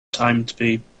time to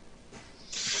be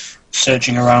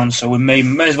searching around, so we may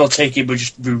as well take it, but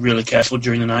just be really careful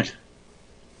during the night.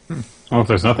 Well, if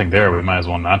there's nothing there, we might as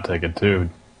well not take it, too.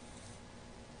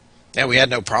 Yeah, we had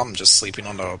no problem just sleeping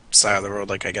on the side of the road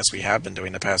like I guess we have been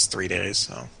doing the past 3 days,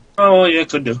 so... Oh, yeah,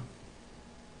 could do.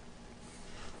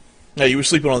 Yeah, you were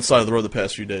sleeping on the side of the road the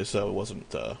past few days, so it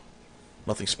wasn't,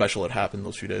 nothing special had happened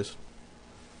those few days.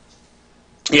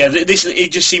 Yeah,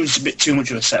 it just seems a bit too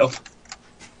much of a setup.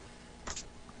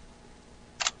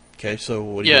 Okay, so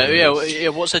what do you yeah,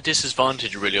 what's the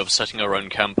disadvantage, really, of setting our own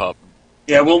camp up?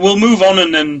 Yeah, we'll move on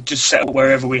and then just set up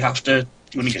wherever we have to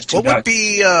when it gets too What dark. would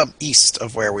be east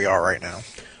of where we are right now?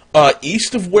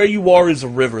 East of where you are is a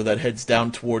river that heads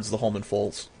down towards the Holman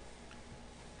Falls.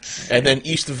 And then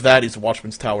east of that is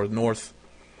Watchman's Tower north.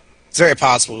 It's very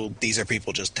possible these are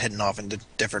people just heading off in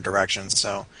different directions,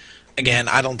 so... Again,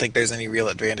 I don't think there's any real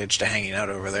advantage to hanging out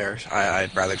over there.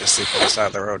 I'd rather just sleep on the side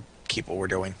of the road, keep what we're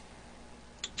doing.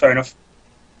 Fair enough.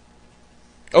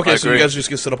 Okay, so you guys just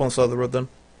get set up on the side of the road then?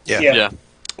 Yeah.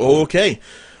 Okay.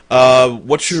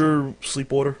 What's your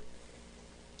sleep order?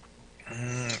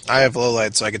 I have low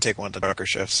light, so I could take one of the darker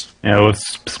shifts. Yeah,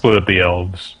 let's split up the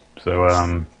elves. So,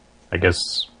 I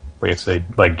guess, like I say,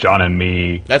 like John and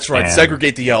me... That's right, and...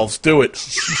 segregate the elves. Do it.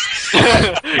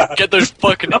 Get those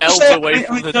fucking elves away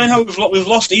from the... I know we've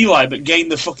lost Eli, but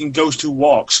gained the fucking ghost who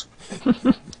walks.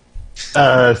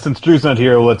 Since Drew's not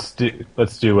here, let's do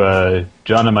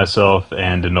John and myself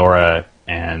and Denora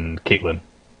and Caitlin.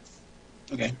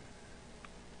 Okay.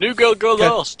 New girl go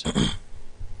last.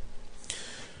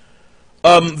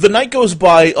 The night goes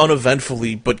by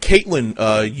uneventfully, but Caitlin,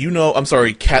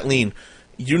 Kathleen,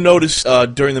 you noticed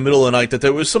during the middle of the night that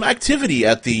there was some activity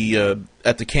at the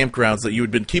campgrounds that you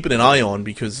had been keeping an eye on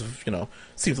because of, it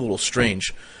seems a little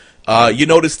strange. You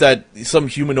noticed that some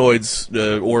humanoids,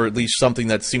 or at least something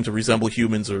that seemed to resemble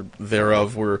humans or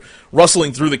thereof, were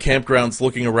rustling through the campgrounds,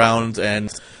 looking around,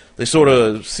 and they sort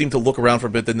of seemed to look around for a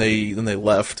bit, then they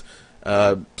left.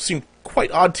 Seemed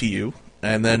quite odd to you,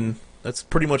 and then that's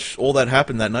pretty much all that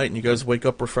happened that night, and you guys wake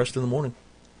up refreshed in the morning.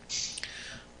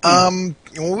 I'm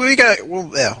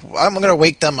gonna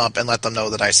wake them up and let them know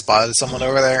that I spotted someone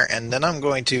over there, and then I'm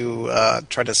going to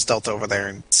try to stealth over there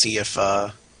and see if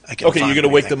I can. Okay, you're gonna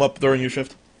wake them up during your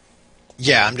shift?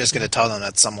 Yeah, I'm just gonna tell them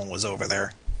that someone was over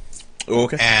there.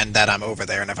 Okay. And that I'm over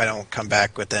there, and if I don't come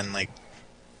back within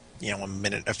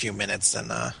a few minutes,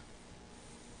 then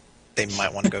they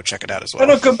might want to go check it out as well. I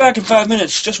don't come back in 5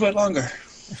 minutes. Just wait longer.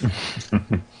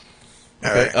 Okay.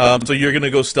 Right. So you're gonna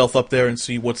go stealth up there and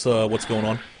see what's going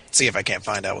on. See if I can't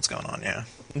find out what's going on. Yeah.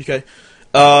 Okay.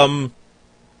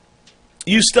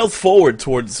 You stealth forward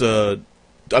towards.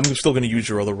 I'm still going to use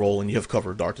your other roll, and you have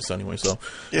cover of darkness anyway. So,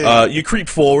 you creep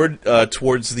forward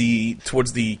towards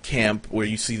the camp where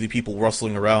you see the people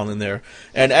rustling around in there.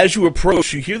 And as you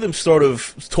approach, you hear them sort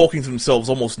of talking to themselves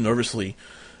almost nervously.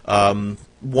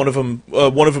 One of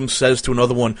them says to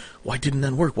another one, "Why didn't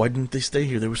that work? Why didn't they stay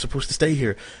here? They were supposed to stay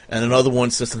here." And another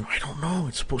one says to them, "I don't know.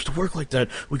 It's supposed to work like that.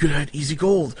 We could have had easy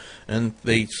gold." And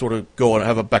they sort of go and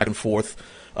have a back and forth.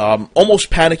 Almost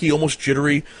panicky, almost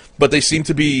jittery, but they seem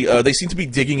to be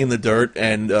digging in the dirt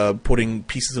and putting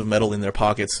pieces of metal in their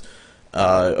pockets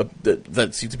that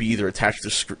seem to be either attached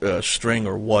to string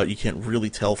or what. You can't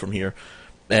really tell from here.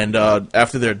 And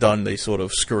after they're done, they sort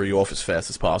of scurry off as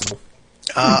fast as possible.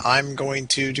 I'm going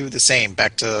to do the same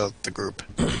back to the group.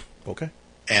 Okay.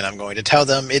 And I'm going to tell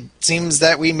them it seems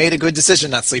that we made a good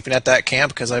decision not sleeping at that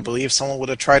camp because I believe someone would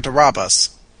have tried to rob us.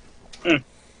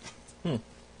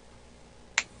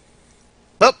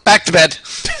 Well, back to bed.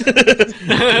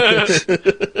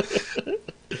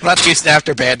 I'm not chasing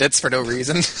after bandits for no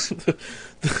reason.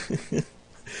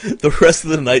 The rest of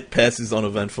the night passes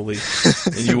uneventfully,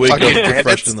 and you wake up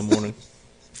refreshed in the morning.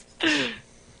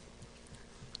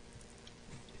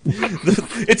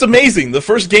 It's amazing. The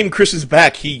first game Chris is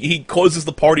back, he causes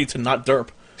the party to not derp.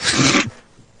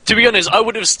 To be honest, I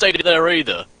wouldn't have stayed there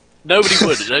either. Nobody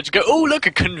would. I'd just go, oh, look,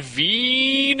 a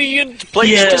convenient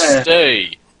place to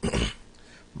stay.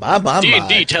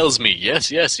 D&D tells me,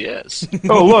 yes.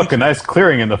 Oh, look, a nice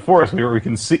clearing in the forest where we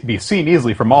can be seen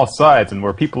easily from all sides and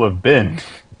where people have been.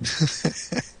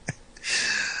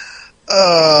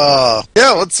 Yeah,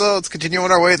 let's continue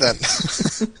on our way then.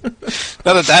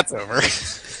 Now that that's over.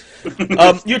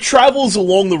 Your travels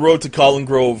along the road to Colin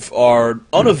Grove are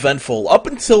uneventful up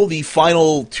until the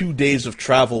final 2 days of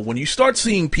travel, when you start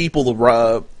seeing people who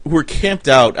are camped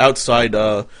outside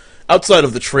of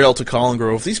the trail to Colin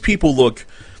Grove. These people look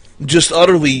just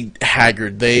utterly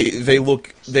haggard. They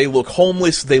look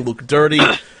homeless. They look dirty.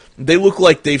 They look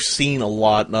like they've seen a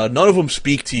lot. None of them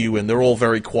speak to you, and they're all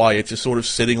very quiet, just sort of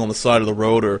sitting on the side of the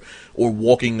road or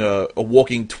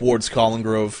walking towards Colin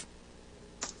Grove,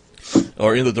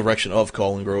 or in the direction of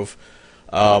Colin Grove.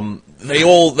 They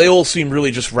all seem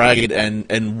really just ragged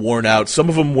and worn out. Some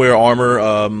of them wear armor.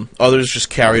 Others just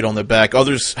carry it on their back.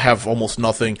 Others have almost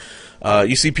nothing.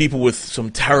 You see people with some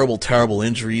terrible, terrible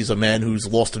injuries. A man who's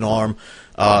lost an arm.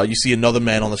 You see another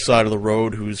man on the side of the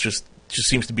road who's just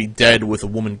seems to be dead, with a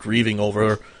woman grieving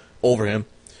over him.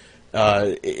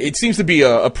 It seems to be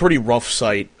a pretty rough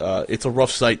sight. It's a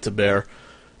rough sight to bear,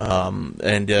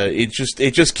 and it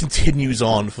just continues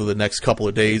on for the next couple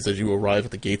of days as you arrive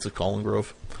at the gates of Colin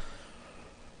Grove.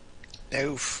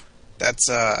 Oof, it's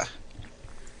a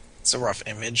rough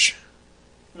image.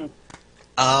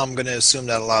 I'm going to assume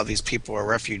that a lot of these people are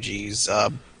refugees.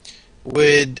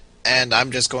 And I'm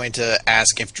just going to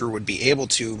ask if Drew would be able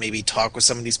to maybe talk with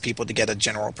some of these people to get a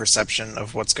general perception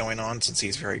of what's going on, since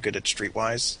he's very good at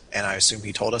streetwise. And I assume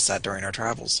he told us that during our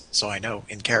travels, so I know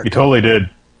in character. He totally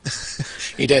did.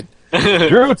 He did.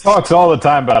 Drew talks all the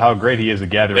time about how great he is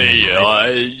at gathering. Hey,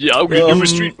 I'll get you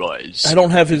with streetwise. I don't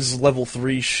have his level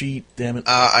 3 sheet, damn it.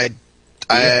 I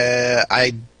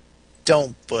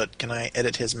don't, but can I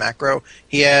edit his macro?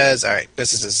 He has... Alright,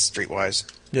 this is his streetwise.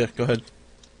 Yeah, go ahead.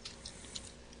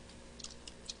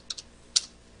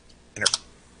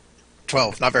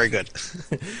 12, not very good.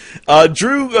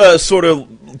 Drew sort of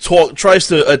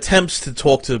attempts to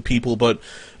talk to people, but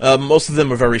most of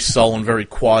them are very sullen, very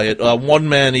quiet. One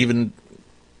man even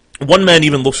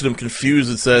looks at him confused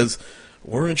and says,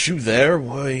 "Weren't you there?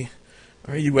 Why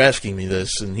are you asking me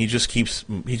this?" And he just keeps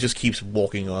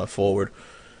walking forward.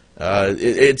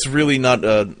 It's really not.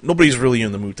 Nobody's really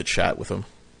in the mood to chat with him.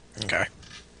 Okay.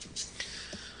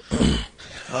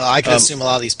 I can assume a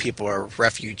lot of these people are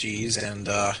refugees, and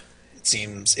it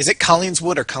seems... Is it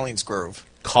Collingswood or Collingsgrove?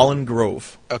 Colin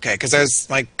Grove. Okay, because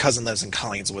my cousin lives in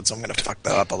Collingswood, so I'm going to fuck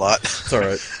that up a lot. It's all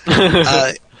right.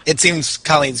 It seems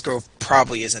Collingsgrove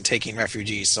probably isn't taking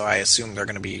refugees, so I assume they're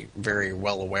going to be very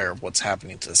well aware of what's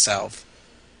happening to the south.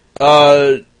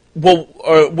 Your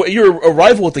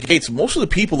arrival at the gates, most of the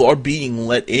people are being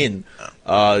let in.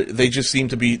 They seem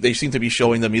to be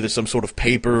showing them either some sort of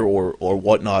paper or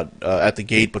whatnot at the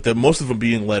gate, but most of them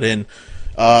being let in.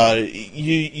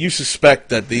 You suspect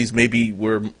that these maybe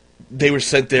were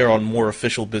sent there on more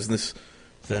official business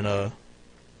than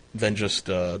just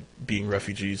being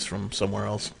refugees from somewhere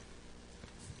else.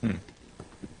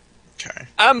 Okay.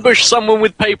 Ambush someone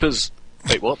with papers.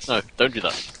 Wait, what? No, don't do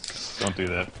that. Don't do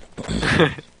that.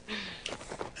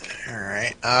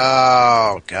 Alright.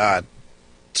 Oh, God.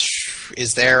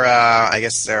 Is there, I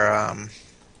guess there,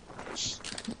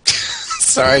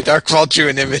 Sorry, Dark Vault drew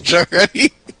an image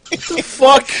already. What the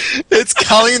fuck? It's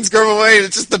Colleen's Grove Away, and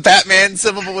it's just the Batman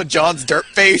symbol with John's dirt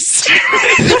face. So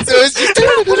it's just...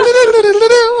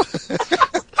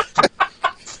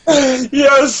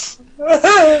 Yes!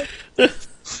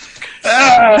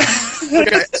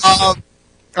 Okay,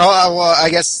 well, I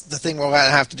guess the thing we're going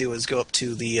to have to do is go up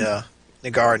to the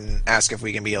guard and ask if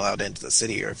we can be allowed into the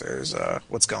city, or if there's,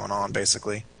 what's going on,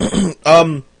 basically.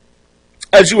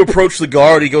 As you approach the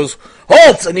guard, he goes,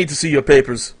 "Halt! I need to see your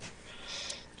papers."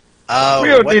 We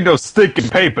don't need no stinking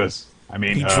papers. I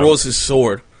mean, he draws his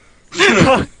sword.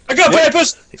 I got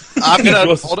papers! I'm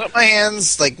gonna hold up my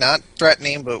hands, like, not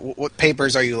threatening, but what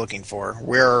papers are you looking for?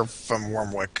 We're from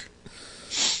Wyrmwick.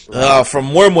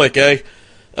 From Wyrmwick, eh?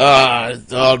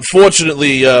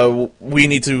 Unfortunately,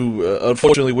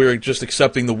 unfortunately, we're just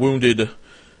accepting the wounded,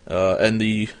 and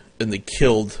the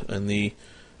killed, and the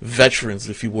veterans,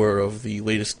 if you were, of the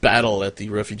latest battle at the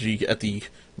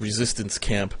resistance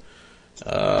camp.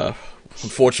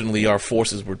 Unfortunately, our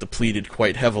forces were depleted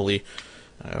quite heavily.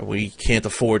 We can't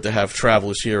afford to have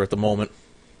travelers here at the moment.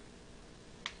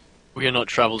 We are not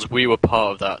travelers. We were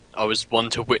part of that. I was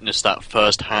one to witness that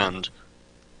firsthand.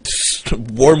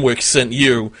 Wyrmwick sent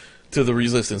you to the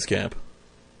resistance camp.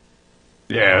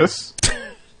 yes.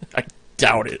 I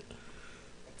doubt it.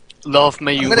 Laugh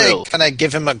may you I'm gonna will. kind of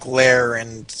give him a glare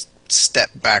and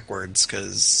step backwards,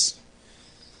 because...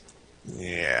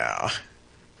 Yeah...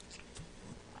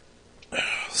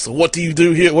 So what do you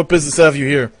do here? What business have you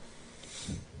here?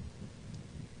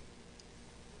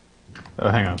 Oh,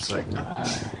 hang on a second.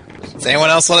 Does anyone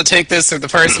else want to take this, or the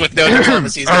person with no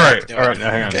diplomacy is All gonna right, have to do all it? right.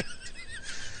 Hang on. Okay.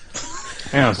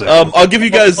 Hang on a second. I'll give you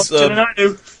guys.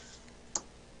 Do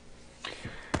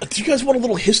Do you guys want a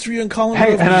little history on Colin Hey,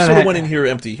 Grove? You hang on, sort of hang- went in here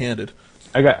empty-handed.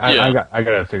 I Yeah.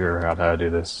 gotta figure out how to do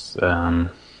this.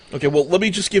 Okay, well, let me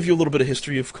just give you a little bit of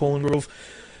history of Colin Grove.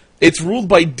 It's ruled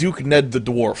by Duke Ned the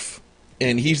Dwarf,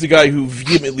 and he's the guy who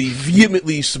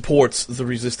vehemently supports the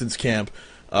resistance camp.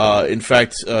 In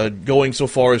fact, going so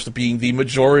far as to being the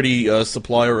majority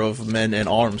supplier of men and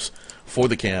arms for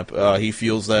the camp. He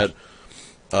feels that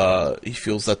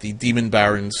the Demon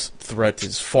Baron's threat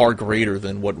is far greater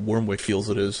than what Wyrmwick feels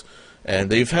it is, and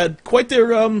they've had quite their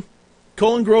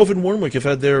Colin Grove and Wyrmwick have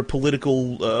had their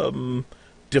political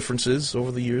differences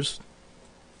over the years.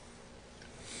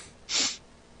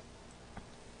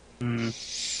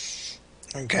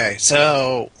 Okay,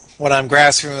 so what I'm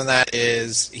grasping from that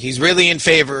is he's really in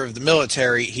favor of the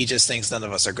military. He just thinks none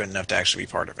of us are good enough to actually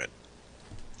be part of it.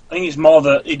 I think it's more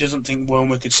that he doesn't think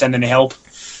Wyrmwick could send any help.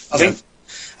 I think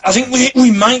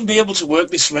we might be able to work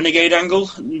this renegade angle.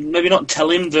 Maybe not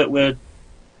tell him that we're...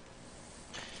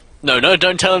 No,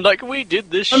 don't tell him like we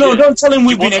did this shit. No, don't tell him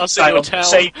we've You been want us in your exiled. town?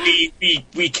 Say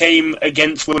we came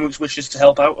against Wyrmwick's wishes to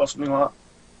help out or something like that.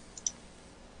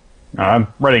 I'm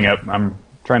writing up. I'm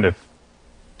trying to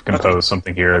compose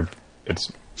something here.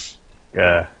 It's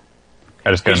I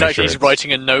just gotta make sure. He's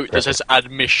writing a note that says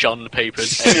admission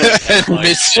papers.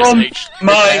 Admission.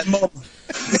 My mum.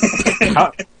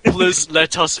 Please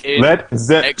let us in. Let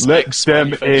them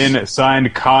face. in.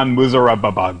 Signed, Khan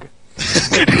Muzarababag.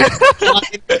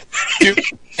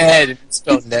 Ned, it's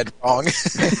spelled Ned wrong.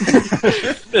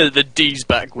 The D's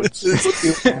backwards.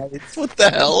 What the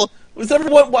hell?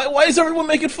 Why is everyone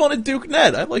making fun of Duke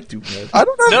Ned? I like Duke Ned. I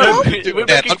don't know. No, Duke we're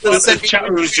Ned. making I'm fun just of saying The chat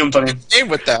room's jumped on him. name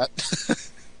with that.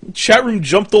 Chat room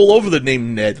jumped all over the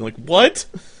name Ned. Like, what?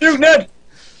 Dude, Ned!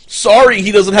 Sorry,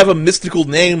 he doesn't have a mystical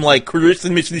name like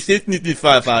Christian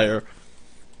Fire.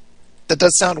 That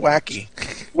does sound wacky.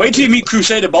 Wait till you meet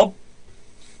Crusader Bob.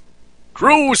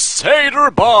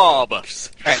 Crusader Bob!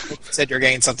 Alright, you said you're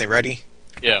getting something ready?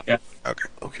 Yeah. Okay.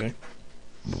 Okay.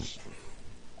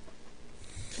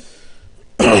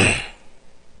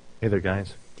 Hey there,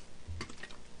 guys.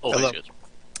 Always Hello. good.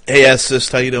 Hey,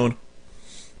 assist, how you doing?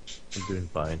 I'm doing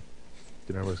fine.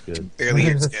 Dinner was good. Barely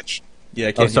hear Sketch. Yeah, I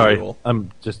Oh, can't hear sorry. you at all.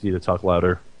 I'm just need to talk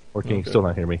louder. Or can you Okay. still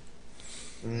not hear me?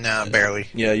 Nah, barely.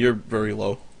 Yeah, you're very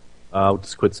low. I'll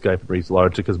just quit Skype and raise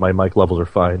large because my mic levels are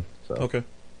fine. So. Okay.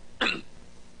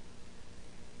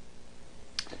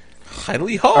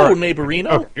 Hidely ho, All right. neighborino.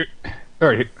 Okay,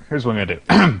 alright, here's what I'm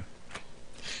gonna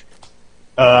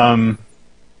do.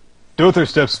 Dother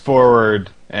steps forward,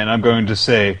 and I'm going to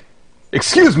say,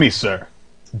 "Excuse me, sir.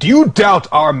 Do you doubt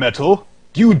our mettle?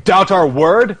 Do you doubt our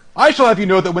word? I shall have you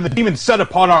know that when the demons set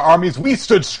upon our armies, we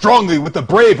stood strongly with the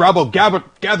brave rabble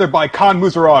gathered by Khan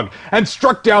Muzarag, and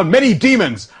struck down many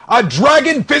demons. A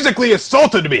dragon physically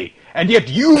assaulted me, and yet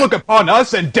you look upon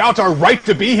us and doubt our right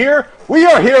to be here? We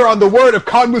are here on the word of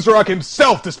Khan Muzarag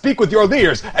himself to speak with your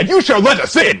leaders, and you shall let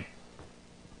us in."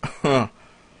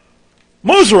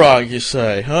 Mozarag, you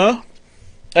say, huh?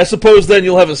 I suppose then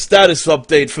you'll have a status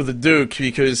update for the Duke,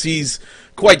 because he's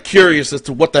quite curious as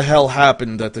to what the hell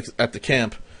happened at the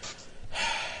camp.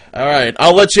 Alright,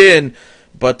 I'll let you in,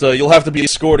 but you'll have to be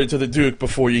escorted to the Duke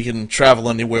before you can travel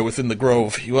anywhere within the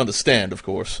Grove. You understand, of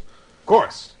course. Of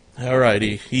course.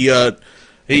 Alrighty.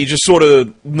 He just sort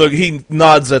of he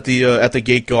nods at the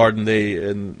gate guard, and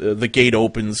the gate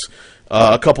opens.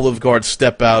 A couple of guards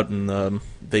step out, and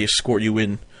they escort you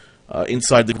in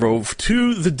inside the Grove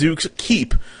to the Duke's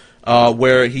keep,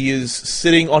 where he is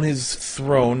sitting on his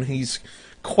throne. He's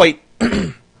quite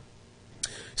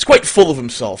he's quite full of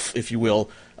himself, if you will.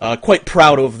 Quite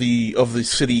proud of the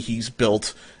city he's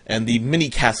built and the mini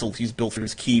castle he's built for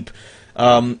his keep.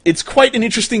 It's quite an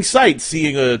interesting sight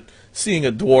seeing a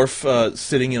dwarf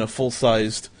sitting in a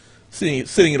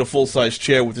full-sized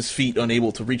chair with his feet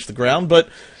unable to reach the ground. But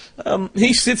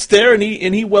he sits there and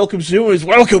he welcomes you. And he's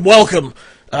welcome.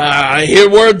 I hear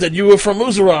word that you are from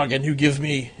Uzarag, and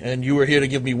you were here to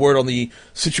give me word on the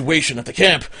situation at the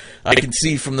camp. I can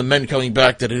see from the men coming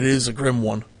back that it is a grim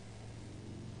one.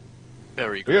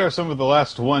 Very We good. are some of the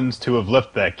last ones to have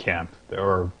left that camp. There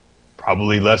were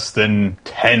probably less than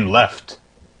 10 left,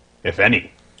 if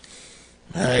any.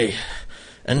 Hey,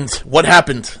 and what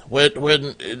happened when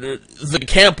the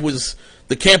camp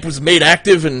was made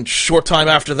active, and short time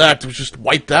after that it was just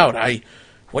wiped out?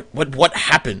 What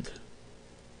happened?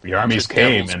 The armies Just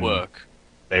came, devil's and work.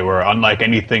 they were unlike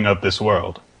anything of this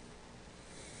world.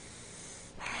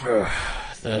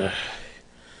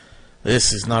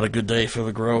 This is not a good day for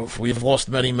the Grove. We have lost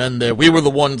many men there. We were the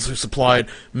ones who supplied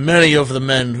many of the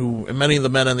men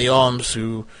and the arms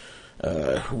who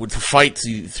would fight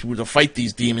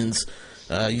these demons.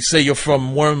 You say you're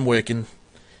from Wyrmwick, and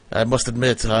I must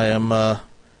admit I am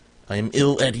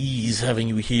ill at ease having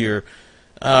you here.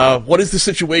 What is the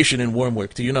situation in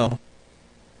Wyrmwick? Do you know?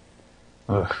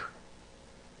 Ugh.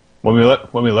 When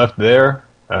we left there,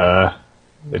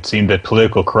 it seemed that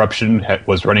political corruption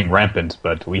was running rampant,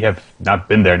 but we have not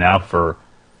been there now for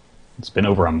It's been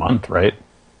over a month, right?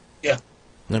 Yeah.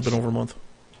 It's been over a month.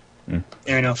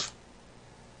 Fair enough.